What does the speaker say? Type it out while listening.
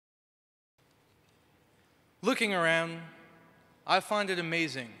Looking around, I find it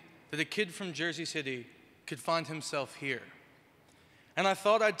amazing that a kid from Jersey City could find himself here. And I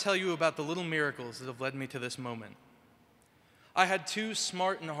thought I'd tell you about the little miracles that have led me to this moment. I had two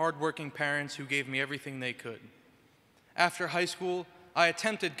smart and hardworking parents who gave me everything they could. After high school, I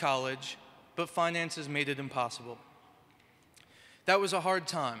attempted college, but finances made it impossible. That was a hard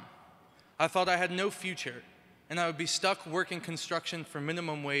time. I thought I had no future, and I would be stuck working construction for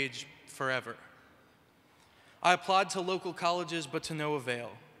minimum wage forever. I applied to local colleges, but to no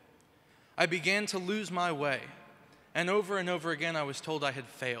avail. I began to lose my way, and over again I was told I had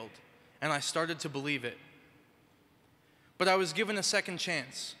failed, and I started to believe it. But I was given a second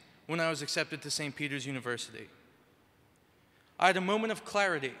chance when I was accepted to St. Peter's University. I had a moment of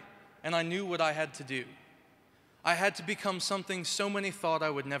clarity, and I knew what I had to do. I had to become something so many thought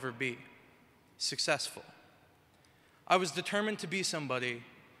I would never be: successful. I was determined to be somebody,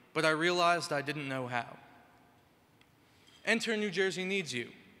 but I realized I didn't know how. Enter New Jersey Needs You.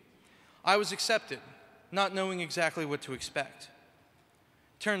 I was accepted, not knowing exactly what to expect.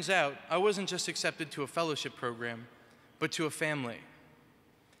 Turns out, I wasn't just accepted to a fellowship program, but to a family.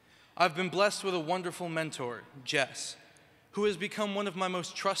 I've been blessed with a wonderful mentor, Jess, who has become one of my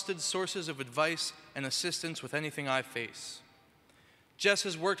most trusted sources of advice and assistance with anything I face. Jess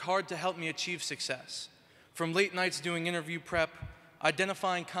has worked hard to help me achieve success, from late nights doing interview prep,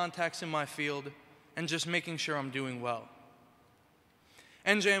 identifying contacts in my field, and just making sure I'm doing well.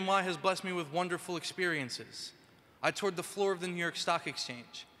 NJNY has blessed me with wonderful experiences. I toured the floor of the New York Stock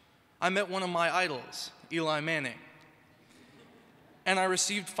Exchange. I met one of my idols, Eli Manning. And I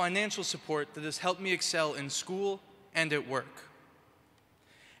received financial support that has helped me excel in school and at work.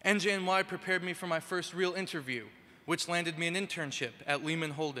 NJNY prepared me for my first real interview, which landed me an internship at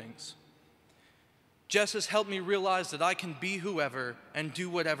Lehman Holdings. Jess has helped me realize that I can be whoever and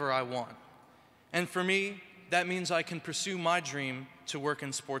do whatever I want. And for me, that means I can pursue my dream to work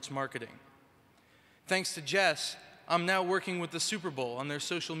in sports marketing. Thanks to Jess, I'm now working with the Super Bowl on their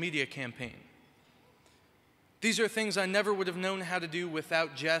social media campaign. These are things I never would have known how to do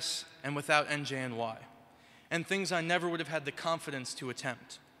without Jess and without NJNY, and things I never would have had the confidence to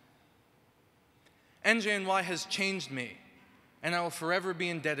attempt. NJNY has changed me, and I will forever be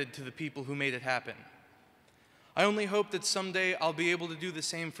indebted to the people who made it happen. I only hope that someday I'll be able to do the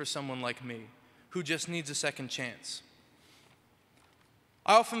same for someone like me, who just needs a second chance.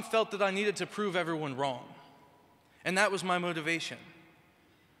 I often felt that I needed to prove everyone wrong, and that was my motivation.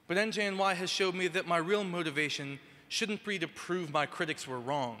 But NJNY has showed me that my real motivation shouldn't be to prove my critics were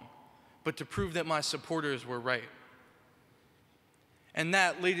wrong, but to prove that my supporters were right. And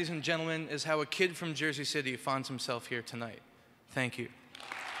that, ladies and gentlemen, is how a kid from Jersey City finds himself here tonight. Thank you.